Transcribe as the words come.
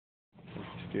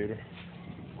Scooter.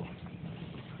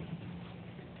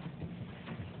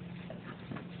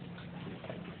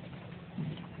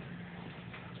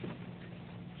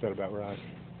 Is that about right?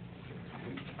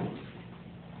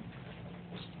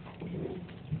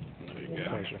 There you go.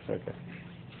 Okay.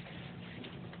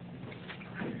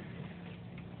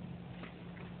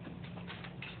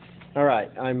 All right,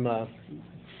 I'm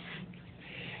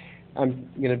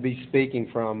going to be speaking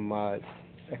from a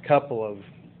couple of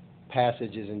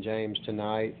passages in James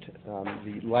tonight.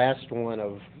 The last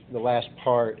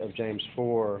part of James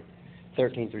 4,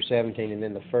 13 through 17, and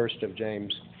then the first of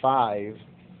James 5,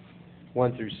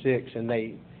 1 through 6, and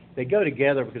they go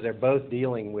together because they're both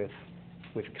dealing with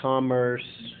commerce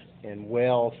and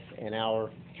wealth and how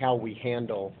we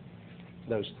handle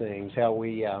those things, how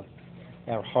we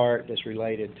our heart is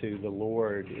related to the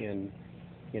Lord in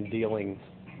dealing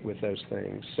with those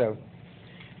things. So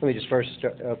let me just first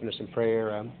open us in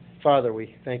prayer. Father,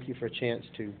 we thank you for a chance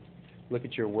to look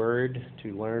at your word,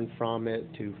 to learn from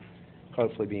it, to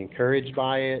hopefully be encouraged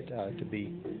by it, to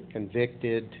be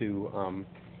convicted, to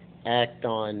act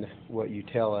on what you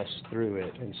tell us through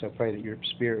it. And so pray that your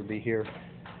Spirit would be here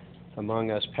among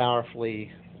us,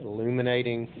 powerfully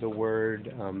illuminating the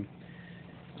word,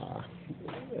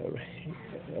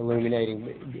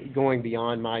 going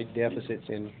beyond my deficits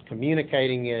in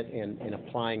communicating it and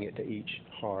applying it to each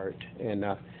heart. And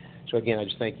so again, I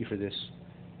just thank you for this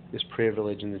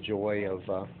privilege and the joy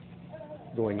of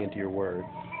going into your word.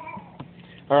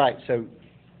 All right, so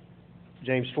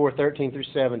James 4:13 through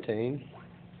 17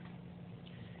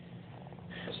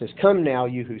 says, "Come now,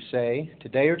 you who say,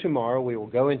 today or tomorrow we will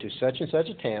go into such and such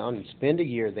a town and spend a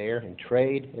year there and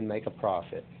trade and make a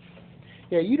profit.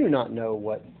 Yeah, you do not know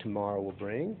what tomorrow will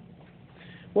bring.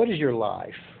 What is your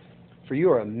life? For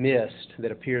you are a mist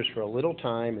that appears for a little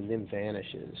time and then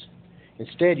vanishes.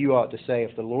 Instead, you ought to say,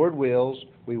 if the Lord wills,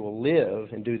 we will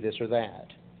live and do this or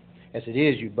that. As it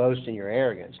is, you boast in your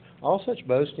arrogance. All such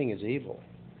boasting is evil.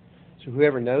 So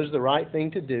whoever knows the right thing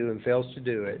to do and fails to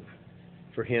do it,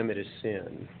 for him it is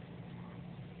sin."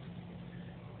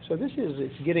 So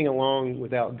it's getting along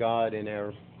without God in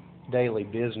our daily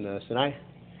business. And I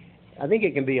think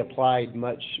it can be applied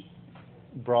much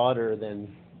broader than,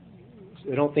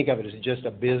 I don't think of it as just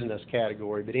a business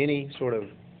category, but anything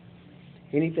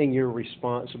you're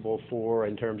responsible for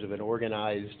in terms of an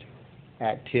organized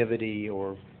activity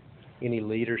or any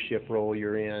leadership role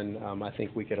you're in. I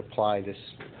think we could apply this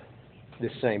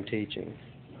same teaching.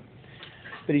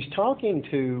 But he's talking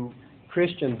to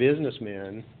Christian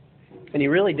businessmen, and he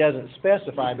really doesn't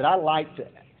specify, but I like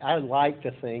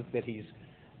to think that he's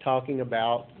talking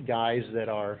about guys that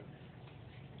are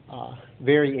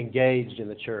very engaged in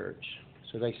the church.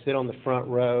 So they sit on the front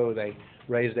row, they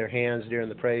raise their hands during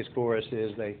the praise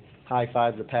choruses, they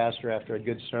high-five the pastor after a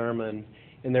good sermon,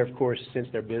 and they're, of course, since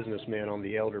they're businessmen, on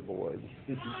the elder board.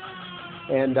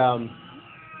 And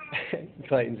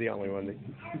Clayton's the only one that,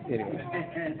 anyway,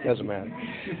 doesn't matter.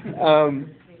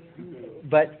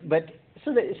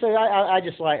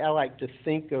 I like to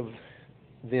think of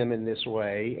them in this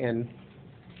way,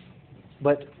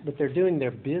 but they're doing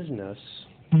their business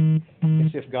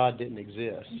as if God didn't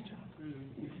exist.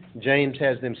 James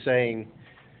has them saying,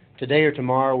 today or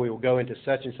tomorrow we will go into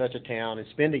such and such a town and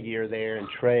spend a year there and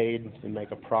trade and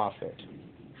make a profit.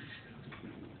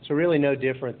 So really no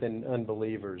different than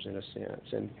unbelievers in a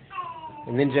sense. And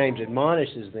then James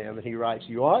admonishes them, and he writes,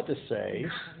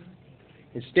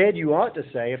 instead you ought to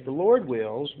say, if the Lord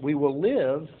wills, we will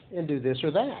live and do this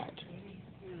or that.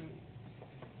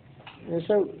 And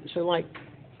so like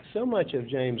so much of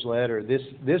James' letter,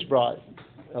 this brought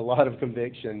a lot of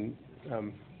conviction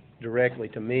directly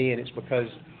to me, and it's because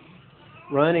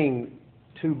running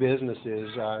two businesses,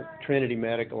 Trinity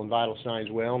Medical and Vital Signs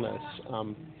Wellness,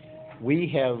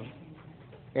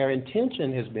 our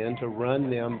intention has been to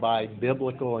run them by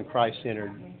biblical and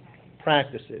Christ-centered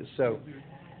practices. So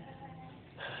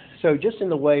just in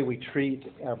the way we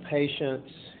treat our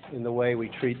patients, in the way we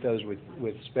treat those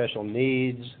with special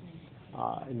needs,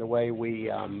 in the way we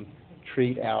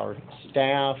treat our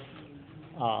staff,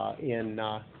 in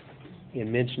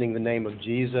mentioning the name of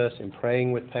Jesus, in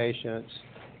praying with patients,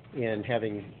 in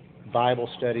having Bible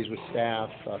studies with staff,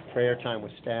 prayer time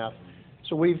with staff.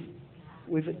 So we've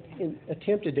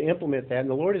attempted to implement that, and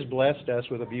the Lord has blessed us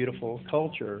with a beautiful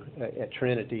culture at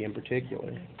Trinity in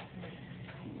particular.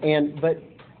 But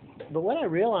what I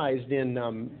realized in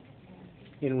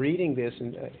reading this,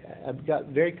 and I've got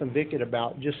very convicted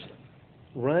about just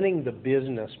running the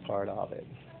business part of it,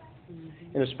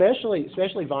 and especially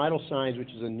Vital Signs,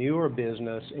 which is a newer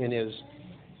business and is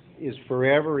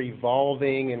forever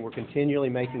evolving, and we're continually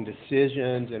making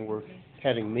decisions, and we're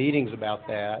having meetings about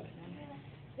that.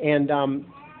 And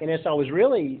as I was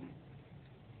really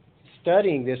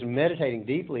studying this and meditating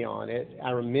deeply on it,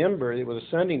 I remember, it was a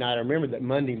Sunday night, I remember that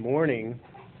Monday morning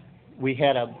we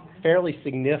had a fairly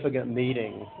significant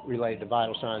meeting related to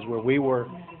vital signs where we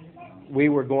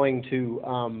were going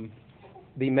to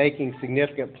be making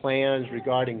significant plans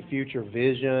regarding future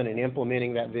vision and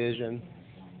implementing that vision.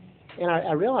 And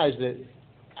I realized that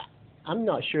I'm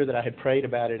not sure that I had prayed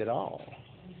about it at all.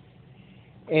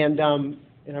 And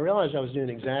I realized I was doing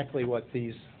exactly what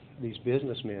these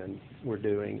businessmen were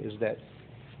doing, is that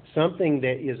something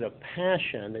that is a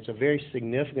passion, that's a very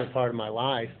significant part of my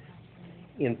life,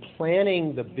 in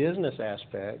planning the business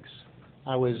aspects,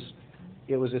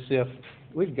 it was as if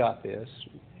we've got this.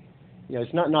 You know,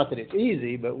 it's not that it's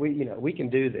easy, but we can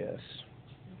do this.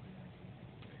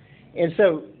 And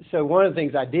so one of the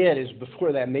things I did is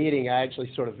before that meeting, I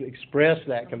actually sort of expressed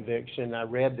that conviction. I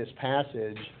read this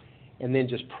passage and then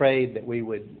just prayed that we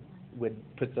would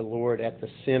put the Lord at the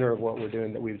center of what we're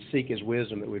doing, that we would seek His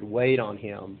wisdom, that we'd wait on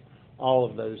Him, all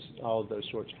of those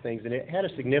sorts of things. And it had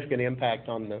a significant impact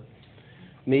on the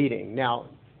meeting. Now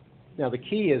the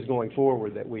key is going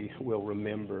forward that we will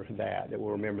remember that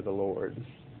we'll remember the Lord.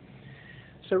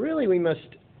 So really we must,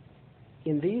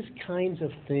 in these kinds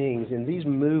of things, in these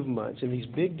movements, in these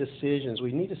big decisions,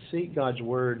 we need to seek God's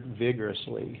Word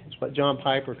vigorously. It's what John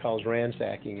Piper calls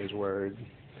ransacking His Word.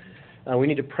 We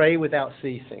need to pray without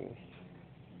ceasing.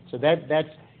 So that's,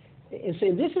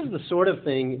 and this is the sort of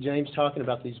thing James talking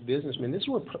about these businessmen. This is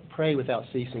where pray without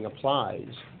ceasing applies.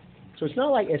 So it's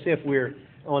not like as if we're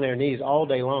on our knees all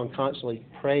day long, constantly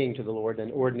praying to the Lord in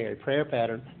an ordinary prayer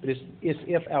pattern, but it's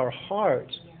if our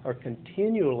hearts are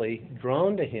continually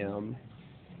drawn to Him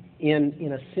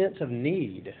in a sense of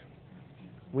need.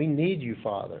 We need You,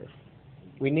 Father.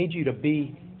 We need You to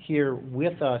be here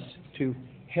with us, to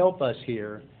help us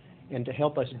here, and to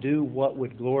help us do what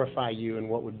would glorify You and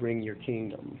what would bring Your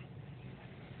kingdom.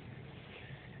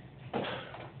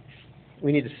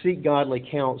 We need to seek godly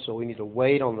counsel. We need to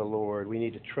wait on the Lord. We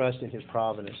need to trust in His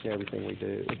providence in everything we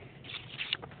do.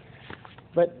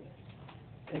 But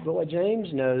what James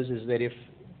knows is that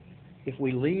if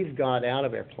we leave God out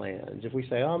of our plans, if we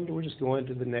say, we're just going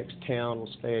to the next town,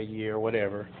 we'll stay a year,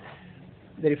 whatever,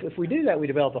 that if we do that, we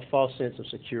develop a false sense of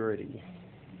security.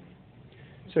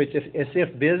 So it's as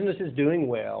if business is doing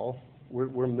well,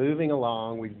 we're moving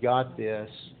along, we've got this.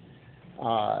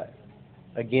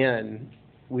 Again,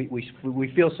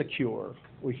 we feel secure.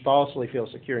 We falsely feel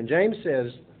secure. And James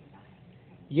says,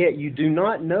 yet you do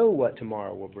not know what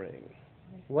tomorrow will bring.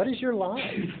 What is your life?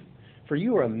 For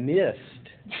you are a mist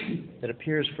that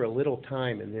appears for a little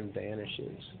time and then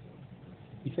vanishes.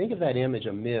 You think of that image,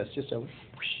 a mist, just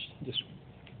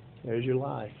there's your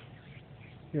life.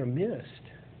 You're a mist.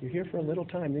 You're here for a little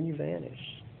time, then you vanish.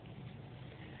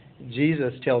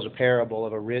 Jesus tells a parable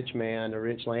of a rich man, a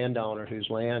rich landowner whose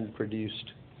land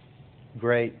produced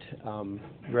great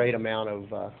amount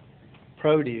of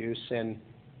produce, and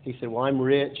he said, well, I'm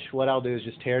rich. What I'll do is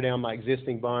just tear down my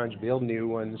existing barns, build new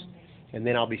ones, and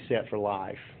then I'll be set for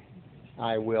life.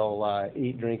 I will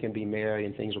eat, drink, and be merry,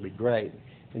 and things will be great.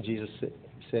 And Jesus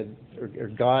said, or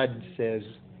God says,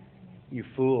 you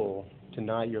fool,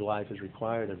 tonight your life is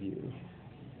required of you.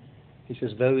 He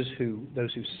says, those who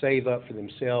save up for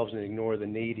themselves and ignore the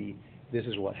needy, this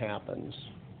is what happens.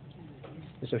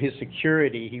 And so his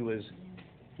security,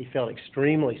 he felt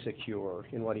extremely secure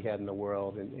in what he had in the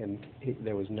world, and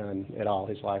there was none at all.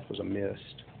 His life was a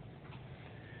mist.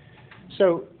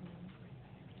 So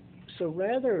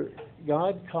rather,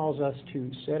 God calls us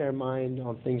to set our mind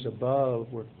on things above,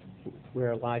 where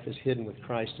our life is hidden with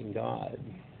Christ in God.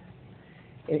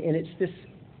 And it's this,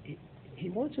 He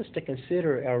wants us to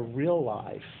consider our real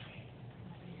life.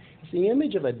 It's the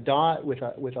image of a dot with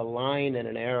a line and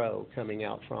an arrow coming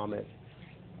out from it.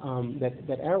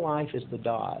 That our life is the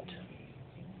dot,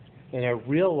 and our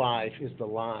real life is the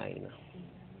line.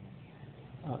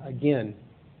 Again,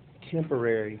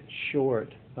 temporary,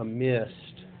 short, a mist.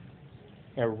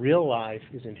 Our real life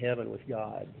is in heaven with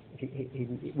God.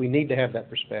 We need to have that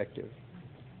perspective.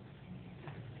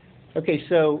 Okay,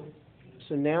 so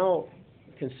now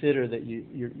consider that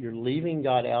you're leaving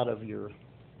God out of your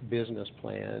business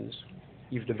plans.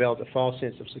 You've developed a false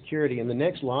sense of security, and the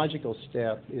next logical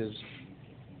step is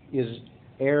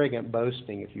arrogant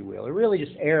boasting, if you will, or really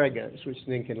just arrogance, which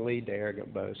then can lead to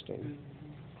arrogant boasting.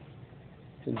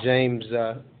 And James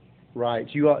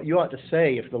writes, you ought to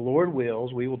say, if the Lord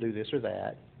wills, we will do this or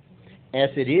that. As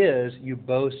it is, you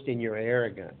boast in your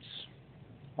arrogance.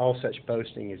 All such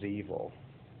boasting is evil.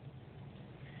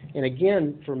 And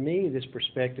again, for me, this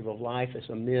perspective of life as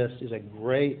a mist is a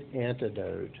great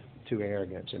antidote to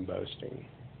arrogance and boasting.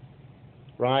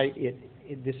 right? It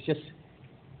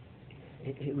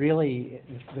really,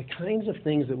 the kinds of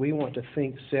things that we want to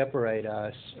think separate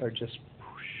us are just,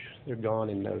 whoosh, they're gone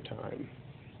in no time.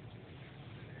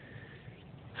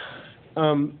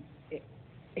 And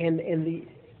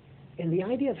the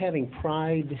idea of having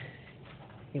pride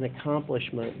in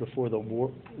accomplishment before the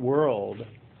world,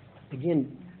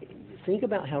 again, think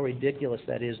about how ridiculous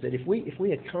that is, that if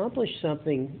we accomplish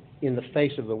something in the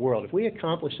face of the world, if we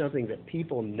accomplish something that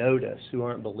people notice who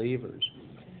aren't believers,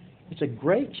 it's a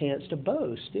great chance to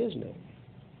boast, isn't it?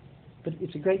 But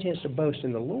it's a great chance to boast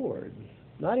in the Lord,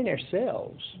 not in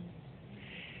ourselves.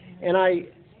 And I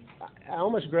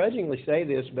almost grudgingly say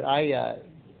this, but I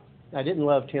didn't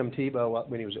love Tim Tebow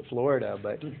when he was at Florida,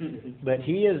 but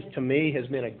he is, to me, has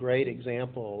been a great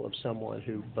example of someone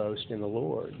who boasts in the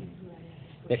Lord.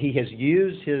 That he has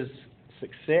used his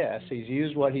success, he's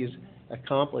used what he's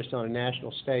accomplished on a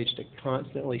national stage to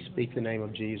constantly speak the name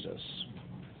of Jesus.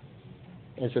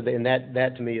 And so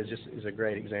that to me is a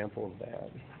great example of that.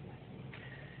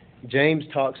 James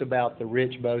talks about the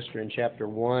rich boaster in chapter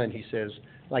 1. He says,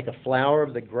 like a flower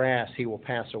of the grass he will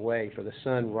pass away, for the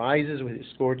sun rises with its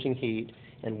scorching heat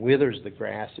and withers the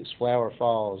grass, its flower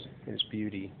falls, and its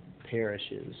beauty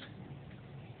perishes.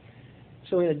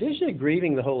 So in addition to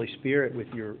grieving the Holy Spirit with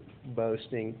your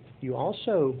boasting, you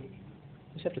also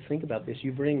just have to think about this.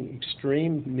 You bring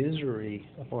extreme misery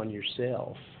upon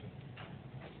yourself.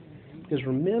 Because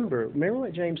remember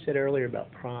what James said earlier about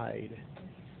pride,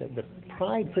 that the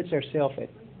pride puts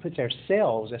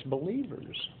ourselves as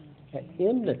believers at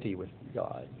enmity with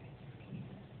God.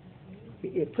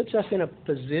 It puts us in a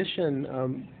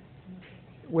position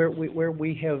where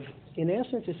we have, in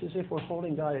essence, it's as if we're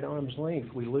holding God at arm's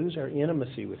length. We lose our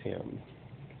intimacy with Him.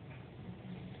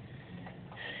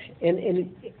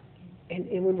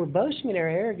 And when we're boasting in our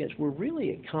arrogance, we're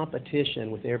really at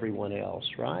competition with everyone else,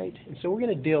 right? And so we're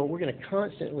going to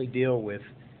constantly deal with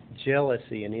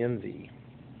jealousy and envy.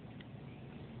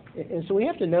 And so we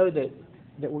have to know that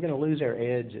we're going to lose our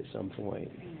edge at some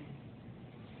point.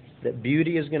 That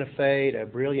beauty is going to fade, our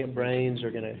brilliant brains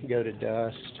are going to go to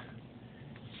dust.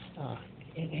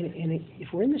 And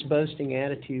if we're in this boasting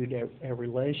attitude, our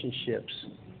relationships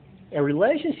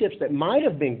that might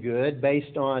have been good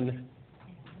based on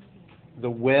the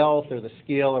wealth or the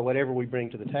skill or whatever we bring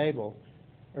to the table,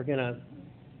 are going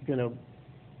to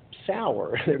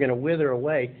sour. They're going to wither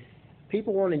away.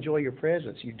 People won't enjoy your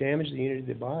presence. You damage the unity of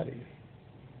the body.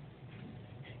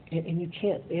 And you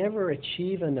can't ever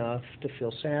achieve enough to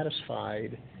feel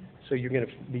satisfied, so you're going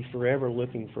to be forever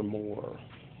looking for more.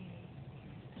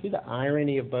 See the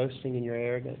irony of boasting in your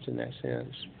arrogance in that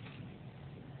sense?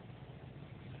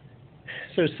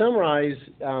 So to summarize,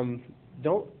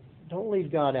 don't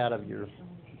leave God out of your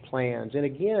plans. And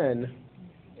again,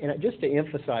 and just to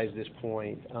emphasize this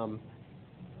point,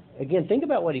 again, think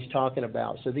about what he's talking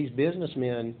about. So these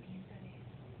businessmen,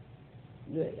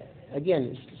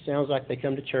 again, it sounds like they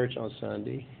come to church on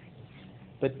Sunday,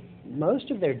 but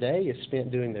most of their day is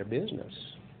spent doing their business.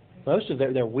 Most of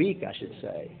their week, I should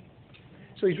say.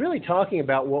 So he's really talking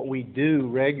about what we do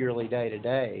regularly day to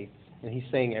day, and he's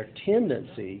saying our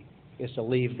tendency is to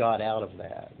leave God out of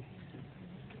that.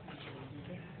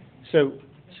 So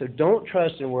don't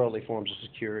trust in worldly forms of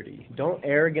security. Don't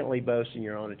arrogantly boast in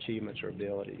your own achievements or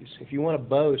abilities. If you want to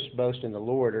boast in the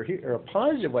Lord. Or a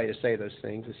positive way to say those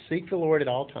things is seek the Lord at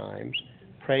all times,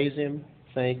 praise Him,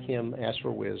 thank Him, ask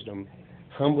for wisdom,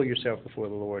 humble yourself before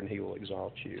the Lord, and He will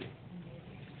exalt you.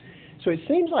 So it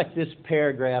seems like this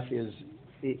paragraph is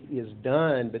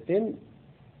done, but then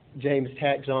James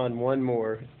tacks on one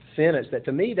more sentence that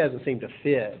to me doesn't seem to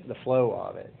fit the flow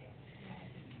of it.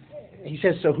 He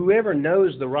says, so whoever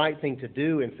knows the right thing to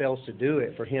do and fails to do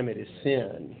it, for him it is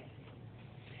sin.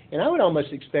 And I would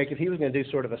almost expect if he was going to do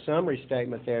sort of a summary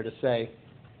statement there to say,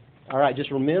 all right,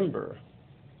 just remember,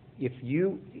 if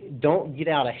you don't get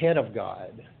out ahead of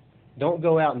God, don't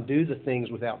go out and do the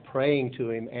things without praying to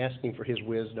Him, asking for His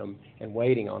wisdom, and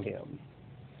waiting on Him.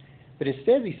 But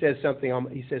instead he says something,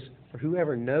 he says, for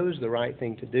whoever knows the right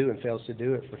thing to do and fails to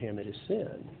do it, for him it is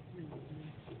sin.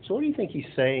 So what do you think he's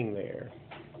saying there?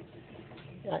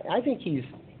 I think he's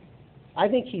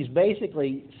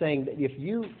basically saying that if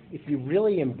you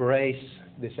really embrace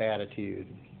this attitude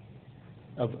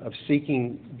of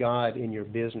seeking God in your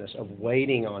business, of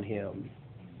waiting on Him,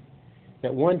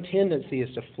 that one tendency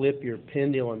is to flip your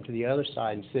pendulum to the other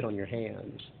side and sit on your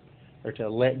hands, or to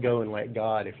let go and let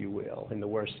God, if you will, in the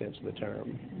worst sense of the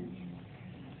term.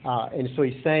 And so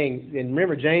he's saying, and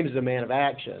remember, James is a man of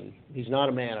action. He's not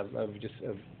a man of just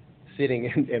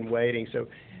sitting and waiting. So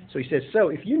he says, so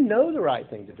if you know the right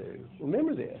thing to do,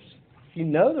 remember this. If you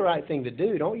know the right thing to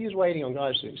do, don't use waiting on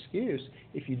God as an excuse.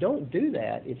 If you don't do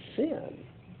that, it's sin.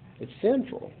 It's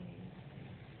sinful.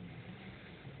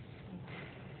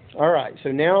 All right,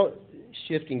 so now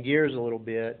shifting gears a little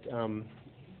bit,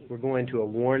 we're going to a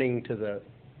warning to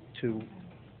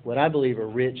what I believe are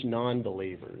rich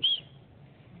non-believers.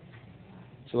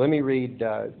 So let me read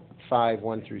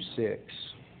 5:1-6.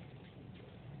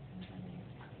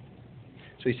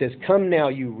 So he says, "Come now,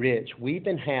 you rich, weep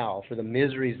and howl for the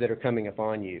miseries that are coming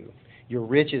upon you. Your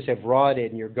riches have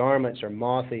rotted, and your garments are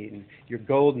moth-eaten. Your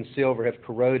gold and silver have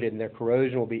corroded, and their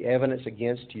corrosion will be evidence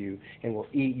against you, and will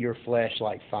eat your flesh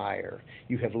like fire.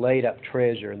 You have laid up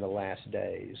treasure in the last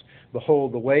days.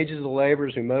 Behold, the wages of the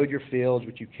laborers who mowed your fields,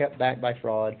 which you kept back by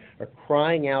fraud, are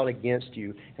crying out against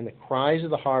you, and the cries of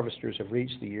the harvesters have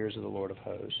reached the ears of the Lord of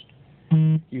hosts.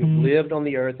 You have lived on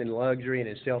the earth in luxury and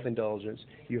in self-indulgence.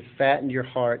 You have fattened your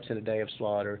hearts in a day of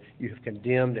slaughter. You have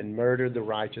condemned and murdered the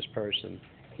righteous person.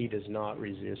 He does not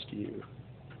resist you."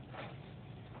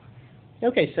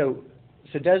 Okay, so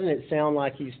doesn't it sound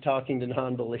like he's talking to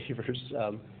non-believers?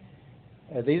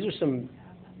 These are some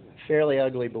fairly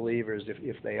ugly believers,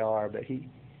 if they are, but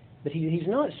he's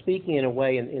not speaking in a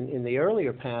way. In the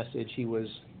earlier passage, he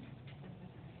was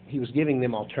giving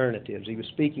them alternatives. He was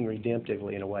speaking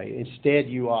redemptively in a way. Instead,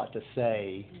 you ought to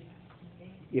say,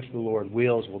 if the Lord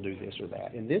wills, we'll do this or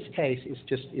that. In this case,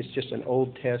 it's just an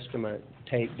Old Testament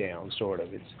takedown, sort of.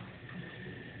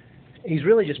 He's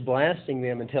really just blasting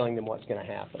them and telling them what's going to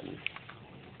happen.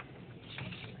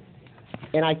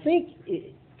 And I think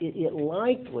it's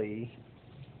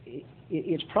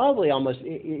probably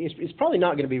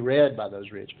not going to be read by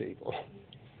those rich people.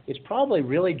 It's probably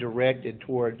really directed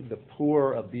toward the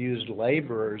poor, abused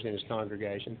laborers in his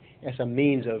congregation as a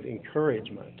means of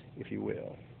encouragement, if you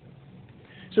will.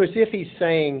 So it's as if he's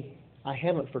saying, I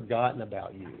haven't forgotten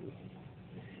about you.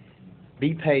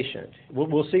 Be patient.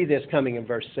 We'll see this coming in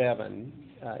verse 7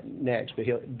 next,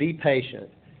 but be patient.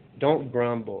 Don't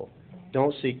grumble.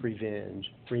 Don't seek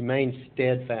revenge. Remain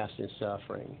steadfast in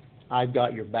suffering. I've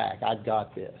got your back. I've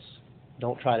got this.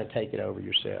 Don't try to take it over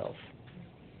yourself.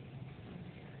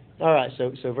 All right,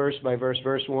 so verse by verse,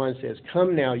 verse 1 says,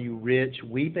 "Come now, you rich,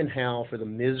 weep and howl for the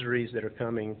miseries that are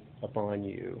coming upon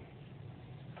you."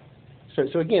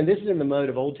 So again, this is in the mode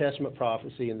of Old Testament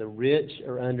prophecy, and the rich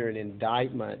are under an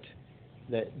indictment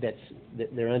that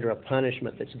they're under a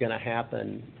punishment that's going to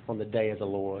happen on the day of the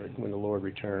Lord, when the Lord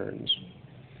returns.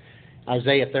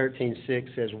 Isaiah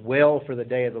 13:6 says, "Well, for the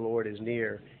day of the Lord is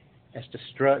near, as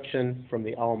destruction from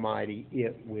the Almighty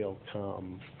it will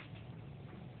come."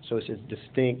 So it's a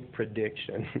distinct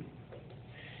prediction.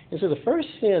 And so the first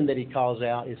sin that he calls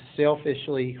out is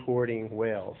selfishly hoarding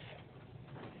wealth.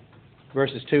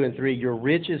 Verses 2 and 3, "Your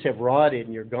riches have rotted,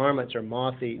 and your garments are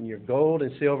moth-eaten. Your gold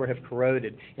and silver have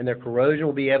corroded, and their corrosion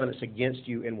will be evidence against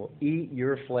you and will eat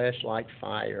your flesh like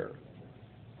fire.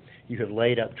 You have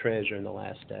laid up treasure in the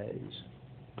last days."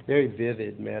 Very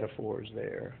vivid metaphors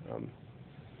there.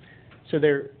 So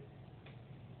they're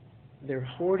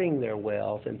hoarding their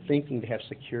wealth and thinking to have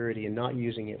security and not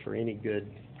using it for any good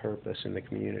purpose in the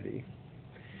community.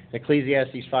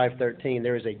 Ecclesiastes 5:13,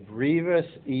 "There is a grievous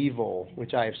evil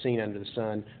which I have seen under the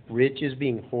sun, riches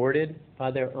being hoarded by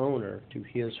their owner to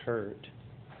his hurt."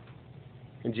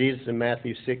 And Jesus in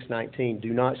Matthew 6:19,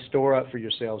 "Do not store up for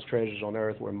yourselves treasures on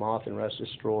earth where moth and rust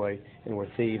destroy and where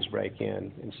thieves break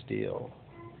in and steal."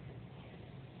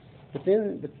 But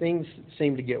then the things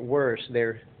seem to get worse.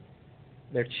 They're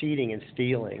cheating and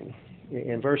stealing.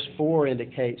 And verse 4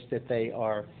 indicates that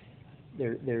they're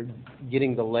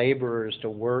getting the laborers to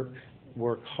work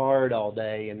hard all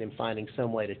day and then finding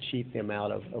some way to cheat them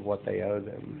out of what they owe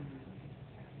them.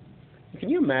 Can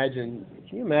you imagine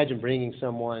bringing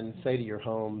someone, say, to your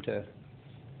home to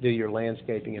do your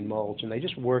landscaping and mulch, and they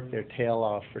just work their tail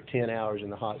off for 10 hours in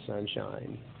the hot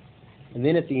sunshine, and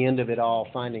then at the end of it all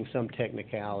finding some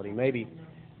technicality, maybe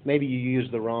you use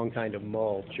the wrong kind of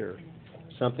mulch or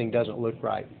something doesn't look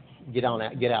right. Get out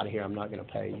of here, I'm not going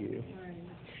to pay you.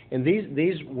 And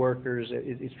these workers,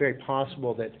 it's very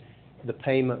possible that the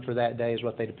payment for that day is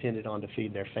what they depended on to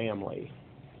feed their family.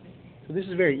 So this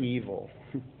is very evil.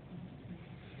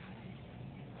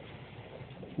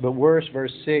 But worse,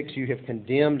 verse 6, "You have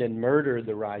condemned and murdered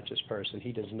the righteous person.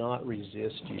 He does not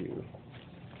resist you."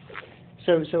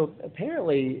 So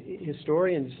apparently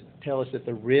historians tell us that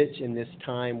the rich in this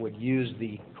time would use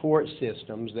the court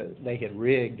systems that they had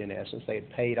rigged, in essence. They had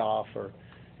paid off or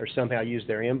somehow used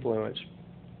their influence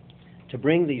to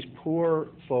bring these poor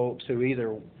folks who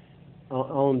either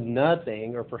owned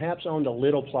nothing or perhaps owned a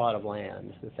little plot of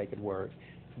land that they could work,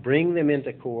 bring them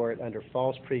into court under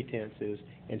false pretenses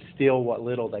and steal what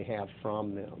little they have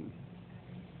from them.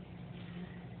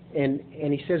 And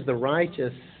he says the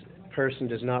righteous person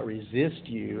does not resist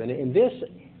you. And this,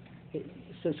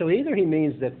 so either he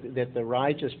means that the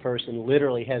righteous person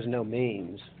literally has no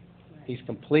means, he's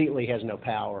completely has no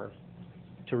power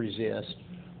to resist,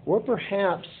 or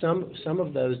perhaps some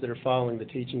of those that are following the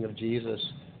teaching of Jesus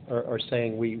are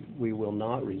saying we will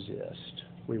not resist.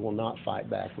 We will not fight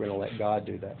back. We're going to let God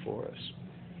do that for us.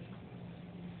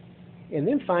 And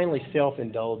then finally,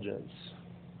 self-indulgence.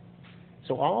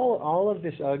 So all of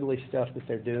this ugly stuff that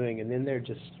they're doing, and then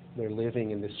they're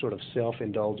living in this sort of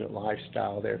self-indulgent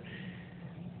lifestyle.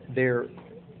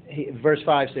 Verse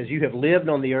 5 says, "You have lived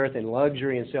on the earth in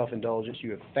luxury and self-indulgence.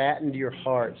 You have fattened your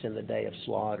hearts in the day of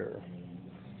slaughter."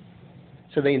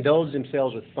 So they indulge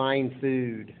themselves with fine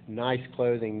food, nice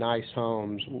clothing, nice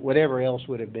homes, whatever else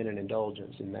would have been an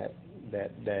indulgence in that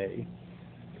day.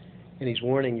 And he's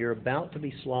warning, you're about to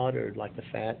be slaughtered like the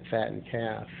fattened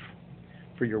calf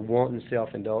for your wanton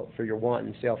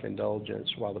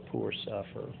self-indulgence while the poor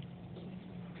suffer.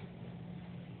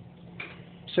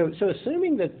 So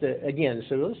assuming that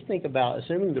so let's think about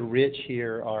assuming the rich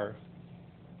here are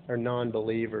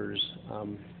non-believers.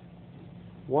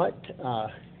 What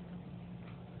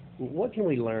can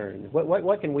we learn?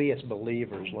 What can we as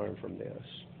believers learn from this?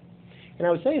 And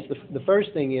I would say the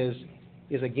first thing is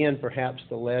again perhaps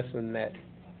the lesson that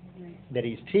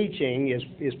he's teaching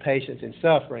is patience in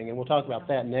suffering, and we'll talk about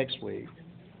that next week.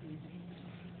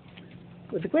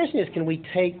 But the question is, can we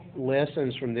take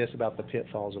lessons from this about the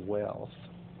pitfalls of wealth?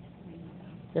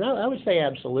 And I would say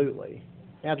absolutely.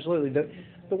 Absolutely.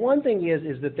 The one thing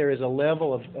is that there is a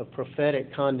level of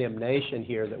prophetic condemnation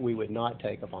here that we would not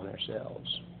take upon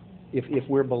ourselves if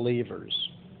we're believers.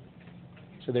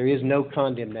 So there is no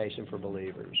condemnation for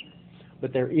believers.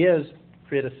 But there is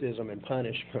criticism and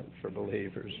punishment for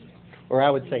believers. Or I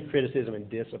would say criticism and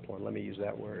discipline. Let me use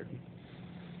that word.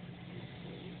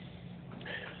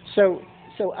 So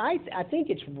I think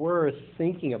it's worth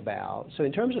thinking about. So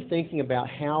in terms of thinking about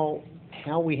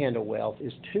how we handle wealth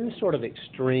is two sort of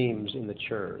extremes in the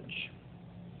church.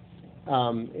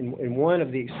 And one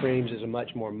of the extremes is a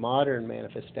much more modern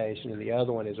manifestation, and the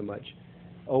other one is a much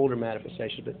older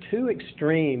manifestation. But two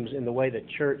extremes in the way the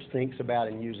church thinks about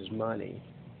and uses money.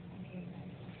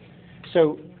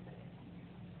 So,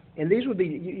 and these would be,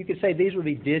 you could say these would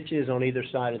be ditches on either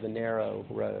side of the narrow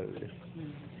road.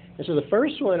 And so the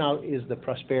first one is the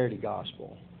prosperity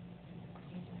gospel.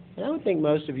 And I would think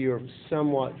most of you are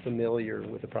somewhat familiar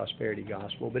with the prosperity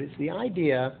gospel, but it's the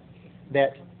idea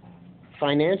that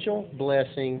financial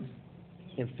blessing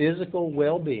and physical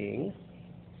well-being,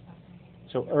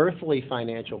 so earthly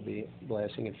financial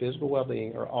blessing and physical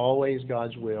well-being, are always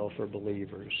God's will for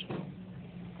believers.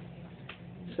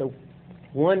 So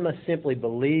one must simply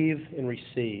believe and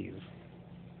receive.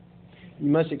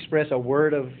 You must express a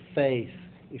word of faith,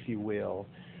 if you will.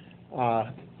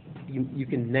 You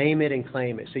can name it and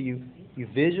claim it. So you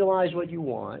visualize what you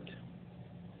want.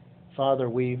 Father,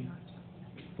 we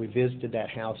visited that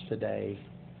house today,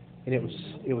 and it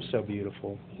was so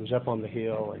beautiful. It was up on the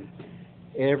hill, and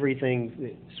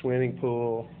everything, swimming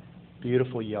pool,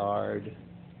 beautiful yard,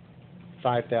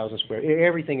 5,000 square,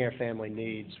 everything our family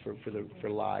needs for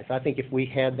life. I think if we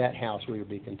had that house, we would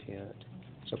be content.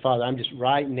 So Father, I'm just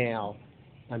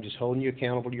holding you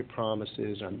accountable to your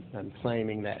promises. I'm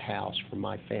claiming that house for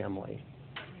my family.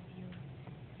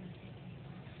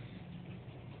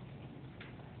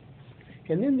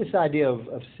 And then this idea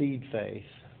of seed faith.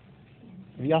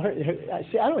 Y'all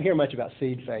see, I don't hear much about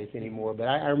seed faith anymore, but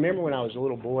I remember when I was a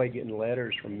little boy getting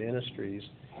letters from ministries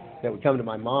that would come to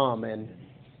my mom, and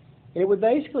it would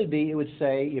basically be, it would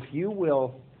say, if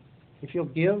you'll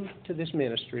give to this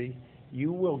ministry,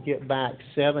 you will get back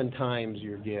 7 times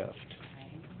your gift.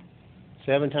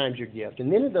 7 times your gift.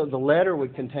 And then the letter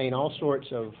would contain all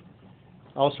sorts of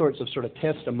sort of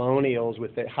testimonials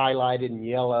with it highlighted in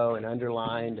yellow and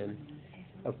underlined, and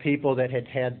of people that had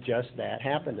just that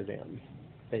happen to them.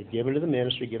 They'd given to the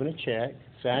ministry, given a check,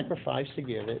 sacrificed to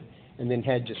give it, and then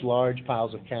had just large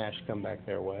piles of cash come back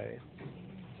their way.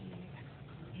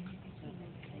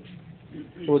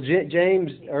 Well,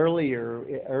 James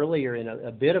earlier in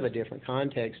a bit of a different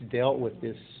context dealt with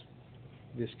this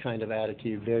kind of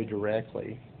attitude very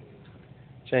directly.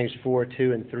 James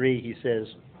 4:2 and 3, he says,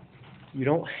 you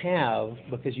don't have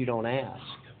because you don't ask.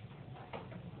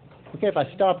 Okay, if I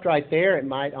stopped right there, it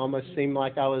might almost seem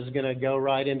like I was going to go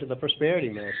right into the prosperity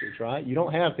message, right? You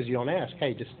don't have because you don't ask.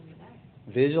 Hey, just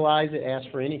visualize it, ask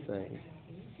for anything.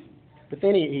 But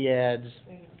then he adds,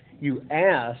 you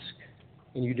ask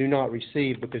and you do not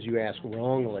receive because you ask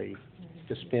wrongly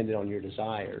to spend it on your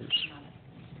desires.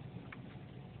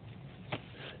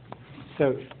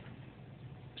 So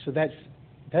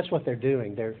That's what they're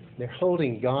doing. They're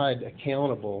holding God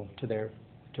accountable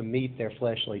to meet their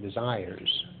fleshly desires.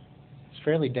 It's a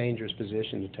fairly dangerous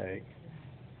position to take.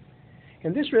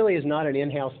 And this really is not an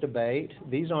in-house debate.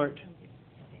 This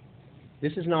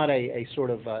is not a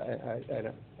sort of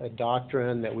a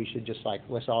doctrine that we should just like,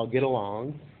 let's all get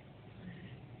along.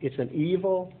 It's an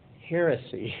evil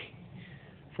heresy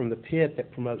from the pit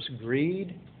that promotes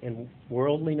greed and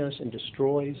worldliness and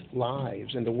destroys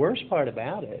lives. And the worst part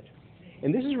about it,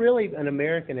 and this is really an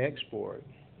American export.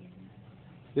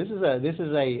 This is a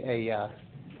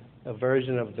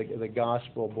version of the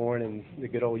gospel born in the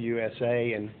good old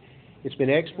USA, and it's been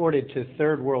exported to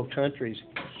third world countries.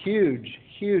 Huge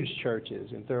churches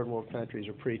in third world countries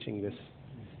are preaching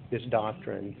this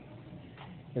doctrine.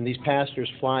 And these pastors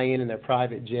fly in their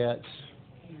private jets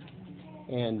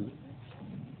and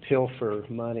pilfer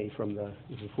money from the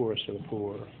poorest of the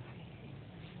poor.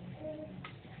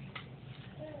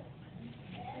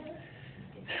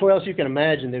 Well, as you can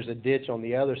imagine, there's a ditch on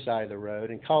the other side of the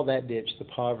road, and call that ditch the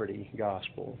poverty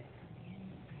gospel.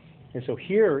 And so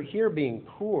here being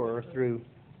poor through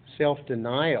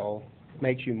self-denial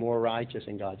makes you more righteous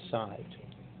in God's sight.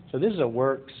 So this is a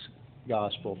works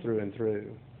gospel through and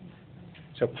through.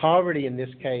 So poverty in this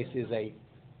case is a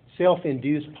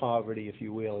self-induced poverty, if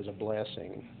you will, is a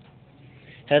blessing.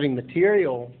 Having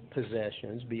material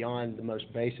possessions beyond the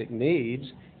most basic needs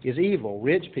is evil.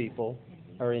 Rich people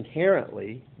are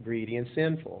inherently greedy and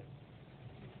sinful.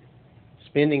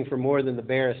 Spending for more than the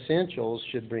bare essentials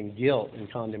should bring guilt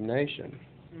and condemnation.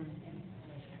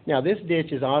 Now, this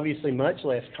ditch is obviously much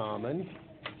less common.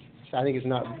 I think it's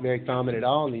not very common at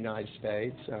all in the United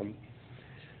States.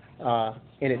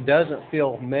 And it doesn't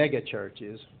fill mega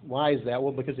churches. Why is that?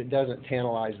 Well, because it doesn't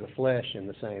tantalize the flesh in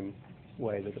the same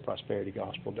way that the prosperity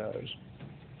gospel does.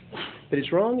 But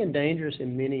it's wrong and dangerous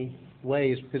in many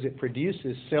ways because it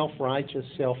produces self-righteous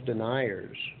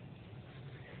self-deniers.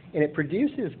 And it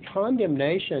produces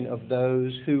condemnation of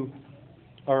those who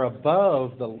are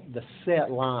above the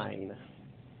set line.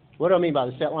 What do I mean by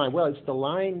the set line? Well, it's the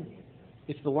line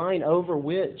over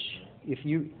which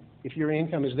if your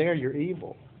income is there, you're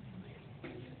evil.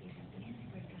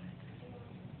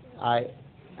 I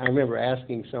remember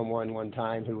asking someone one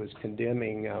time who was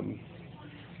condemning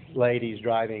ladies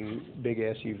driving big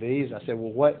SUVs. I said,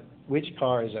 well, which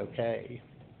car is okay?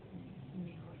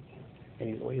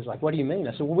 And he's like, what do you mean?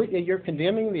 I said, well, you're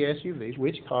condemning the SUVs.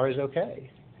 Which car is okay?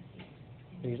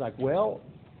 And he's like, well,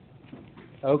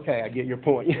 okay, I get your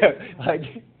point.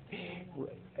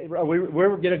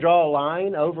 We're going to draw a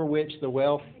line over which the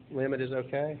wealth limit is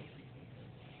okay.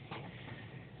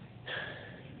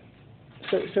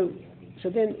 So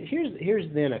then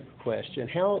here's then a question.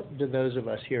 How do those of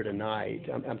us here tonight,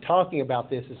 I'm talking about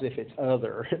this as if it's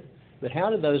other, but how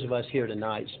do those of us here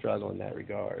tonight struggle in that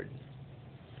regard?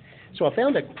 So I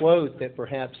found a quote that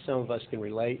perhaps some of us can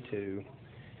relate to.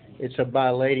 It's by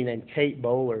a lady named Kate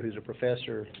Bowler, who's a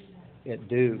professor at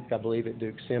Duke, I believe at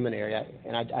Duke Seminary.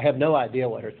 I have no idea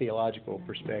what her theological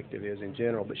perspective is in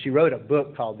general, but she wrote a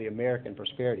book called The American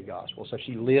Prosperity Gospel, so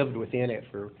she lived within it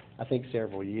for, I think,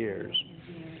 several years.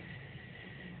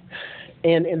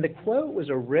 And the quote was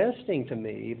arresting to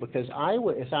me because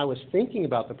as I was thinking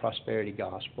about the prosperity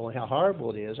gospel and how horrible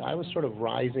it is, I was sort of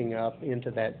rising up into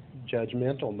that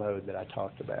judgmental mode that I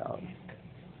talked about.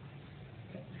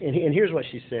 And here's what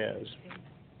she says.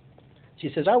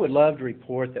 She says, I would love to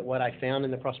report that what I found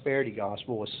in the prosperity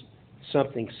gospel was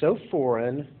something so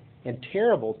foreign and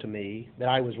terrible to me that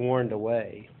I was warned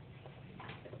away.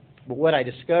 But what I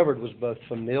discovered was both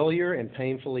familiar and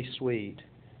painfully sweet.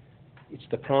 It's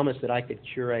the promise that I could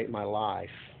curate my life,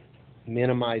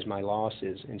 minimize my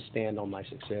losses, and stand on my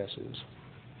successes.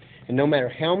 And no matter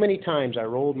how many times I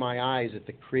rolled my eyes at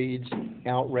the creed's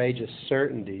outrageous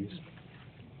certainties,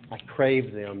 I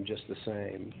craved them just the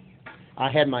same.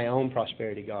 I had my own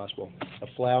prosperity gospel, a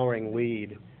flowering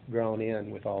weed grown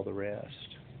in with all the rest.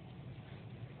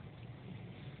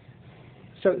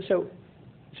 So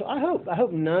I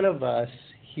hope none of us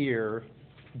here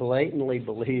blatantly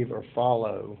believe or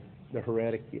follow the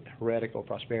heretical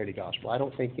prosperity gospel. I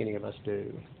don't think any of us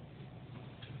do.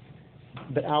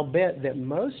 But I'll bet that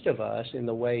most of us, in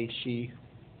the way she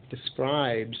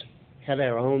describes, have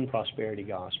our own prosperity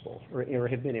gospel or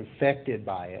have been infected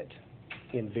by it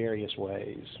in various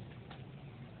ways.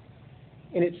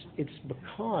 And it's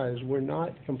because we're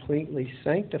not completely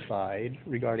sanctified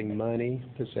regarding money,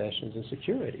 possessions, and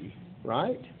security,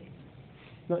 right?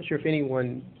 I'm not sure if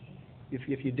anyone...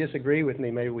 If you disagree with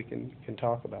me, maybe we can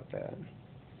talk about that.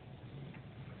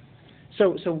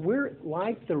 So we're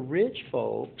like the rich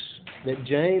folks that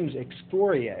James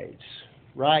excoriates.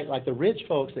 right? Like the rich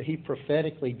folks that he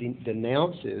prophetically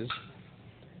denounces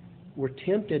were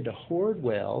tempted to hoard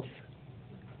wealth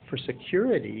for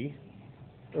security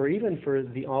or even for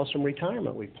the awesome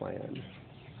retirement we planned.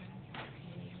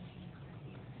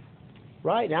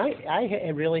 Right, and I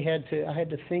really had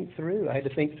to think through. I had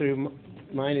to think through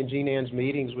mine and Jean Ann's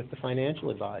meetings with the financial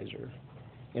advisor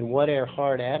and what our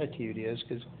heart attitude is,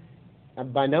 because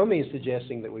I'm by no means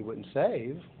suggesting that we wouldn't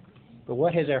save, but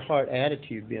what has our heart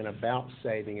attitude been about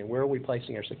saving, and where are we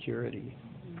placing our security?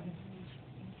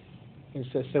 And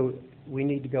so we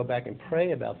need to go back and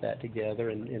pray about that together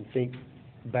and think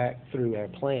back through our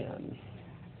plan.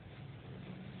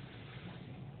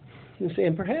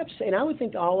 And perhaps, and I would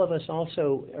think all of us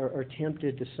also are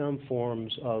tempted to some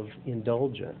forms of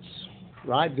indulgence,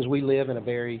 right? Because we live in a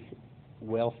very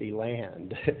wealthy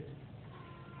land.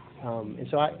 And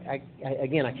so I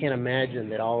can't imagine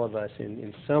that all of us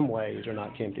in some ways are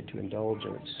not tempted to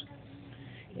indulgence.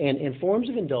 And forms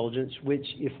of indulgence which,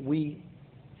 if we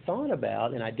thought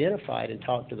about and identified and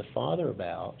talked to the Father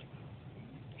about,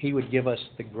 He would give us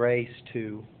the grace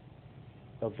to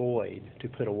avoid, to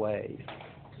put away.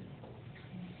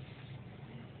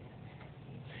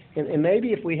 And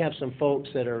maybe if we have some folks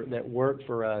that work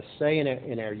for us, say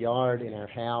in our yard, in our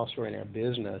house, or in our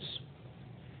business,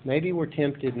 maybe we're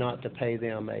tempted not to pay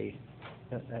them a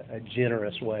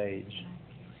generous wage,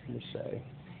 let me say.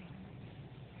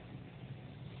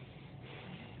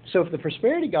 So if the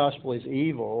prosperity gospel is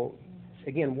evil,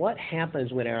 again, what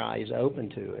happens when our eyes open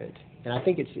to it? And I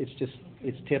think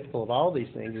it's typical of all these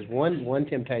things. Is one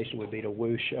temptation would be to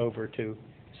whoosh over to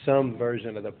some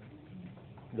version of the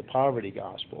poverty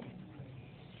gospel.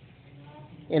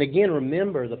 And again,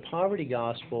 remember, the poverty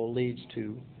gospel leads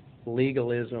to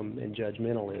legalism and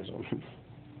judgmentalism.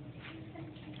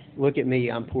 Look at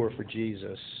me, I'm poor for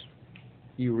Jesus.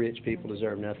 You rich people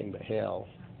deserve nothing but hell.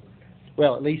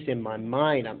 Well, at least in my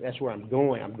mind, that's where I'm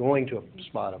going. I'm going to a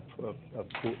spot of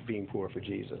being poor for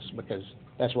Jesus, because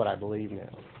that's what I believe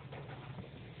now.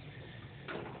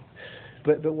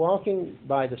 But walking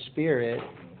by the Spirit,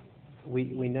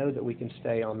 we know that we can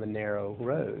stay on the narrow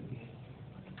road.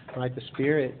 Right? The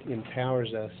Spirit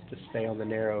empowers us to stay on the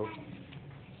narrow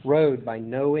road by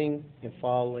knowing and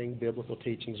following biblical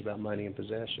teachings about money and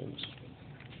possessions.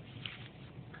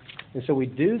 And so we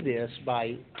do this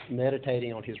by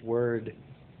meditating on His Word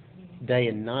day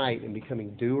and night and becoming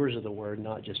doers of the Word,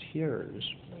 not just hearers.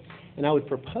 And I would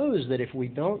propose that if we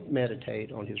don't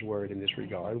meditate on His Word in this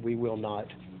regard, we will not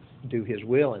do His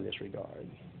will in this regard.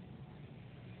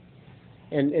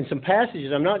 And some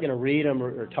passages, I'm not going to read them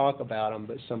or talk about them,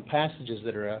 but some passages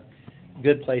that are a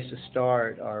good place to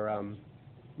start are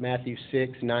Matthew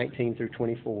 6:19 through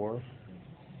 24.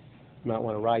 You might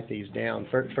want to write these down.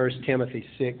 1 Timothy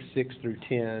 6 through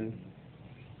 10.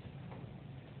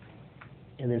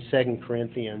 And then 2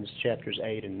 Corinthians chapters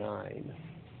 8 and 9.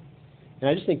 And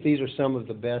I just think these are some of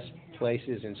the best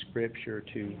places in Scripture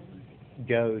to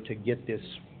go to get this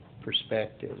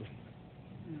perspective.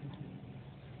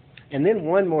 And then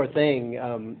one more thing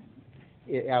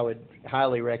I would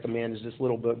highly recommend is this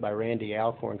little book by Randy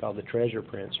Alcorn called The Treasure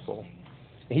Principle.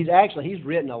 He's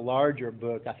written a larger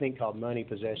book, I think, called Money,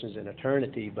 Possessions, and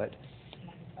Eternity. But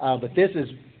this is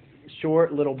a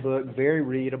short little book, very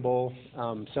readable.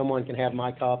 Someone can have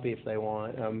my copy if they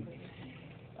want.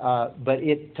 But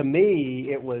to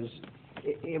me, it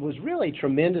was really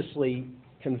tremendously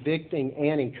convicting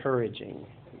and encouraging.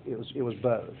 It was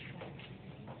both.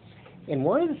 And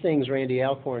one of the things Randy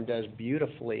Alcorn does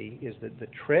beautifully is that the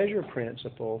treasure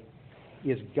principle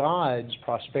is God's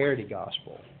prosperity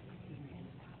gospel.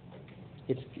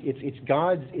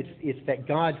 It's that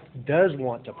God does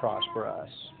want to prosper us,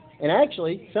 and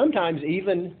actually sometimes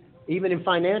even in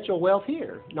financial wealth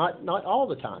here, not all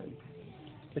the time,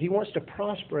 but He wants to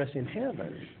prosper us in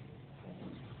heaven.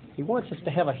 He wants us to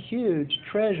have a huge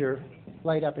treasure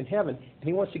laid up in heaven, and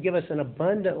He wants to give us an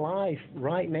abundant life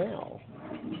right now.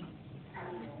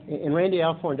 And Randy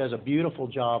Alcorn does a beautiful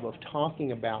job of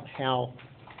talking about how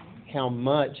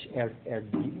much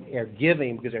our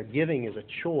giving, because our giving is a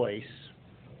choice,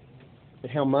 but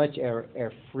how much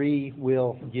our free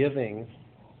will giving,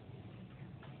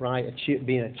 right,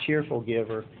 being a cheerful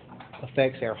giver,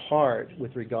 affects our heart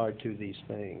with regard to these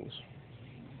things.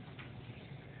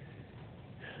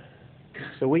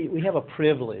 So we have a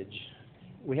privilege.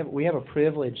 We have a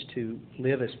privilege to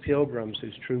live as pilgrims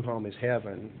whose true home is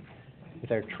heaven,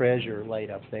 with our treasure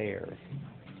laid up there.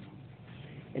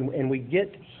 And we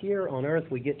get here on earth,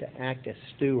 we get to act as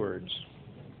stewards.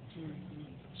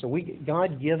 So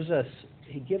God gives us,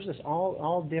 He gives us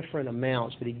all different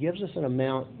amounts, but He gives us an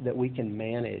amount that we can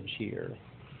manage here.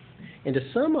 And to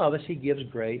some of us, He gives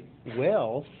great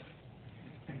wealth,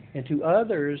 and to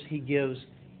others, He gives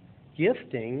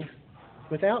gifting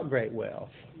without great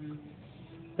wealth.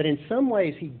 But in some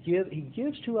ways, He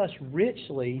gives to us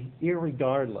richly,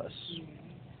 irregardless.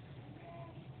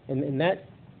 And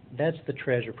that's the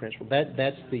treasure principle.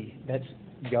 That's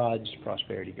God's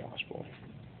prosperity gospel.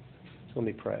 So let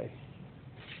me pray.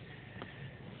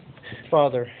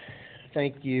 Father,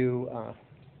 thank you.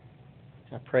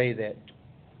 I pray that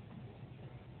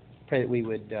we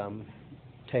would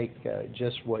take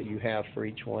just what you have for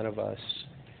each one of us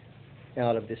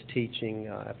out of this teaching.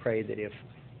 I pray that if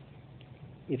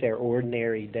our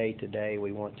ordinary day to day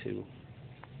we want to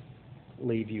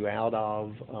leave you out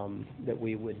of, that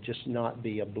we would just not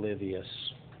be oblivious.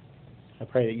 I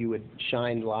pray that you would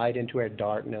shine light into our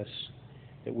darkness,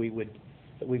 that we would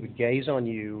gaze on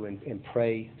you and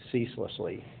pray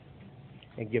ceaselessly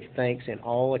and give thanks in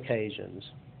all occasions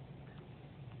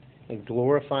and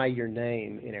glorify your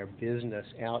name in our business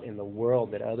out in the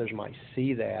world, that others might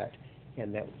see that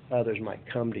and that others might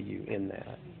come to you in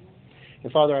that.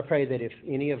 And Father, I pray that if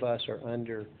any of us are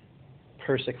under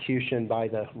persecution by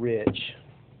the rich,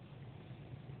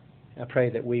 I pray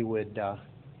that we would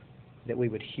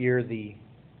hear the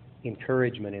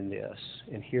encouragement in this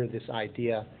and hear this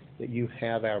idea that you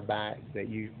have our back, that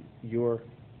you're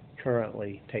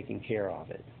currently taking care of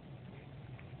it.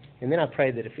 And then I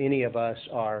pray that if any of us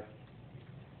are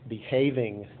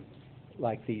behaving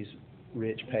like these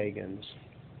rich pagans,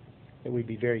 that we'd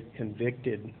be very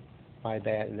convicted by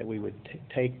that, and that we would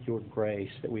take your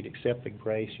grace, that we'd accept the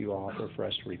grace you offer for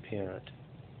us to repent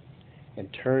and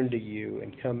turn to you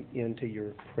and come into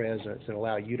your presence and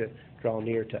allow you to draw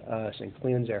near to us and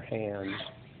cleanse our hands,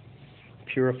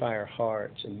 purify our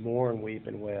hearts, and mourn, weep,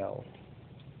 and wail.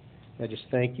 I just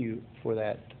thank you for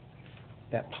that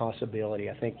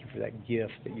possibility. I thank you for that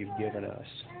gift that you've given us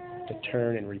to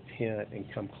turn and repent and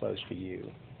come close to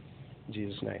you. In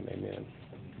Jesus' name, amen.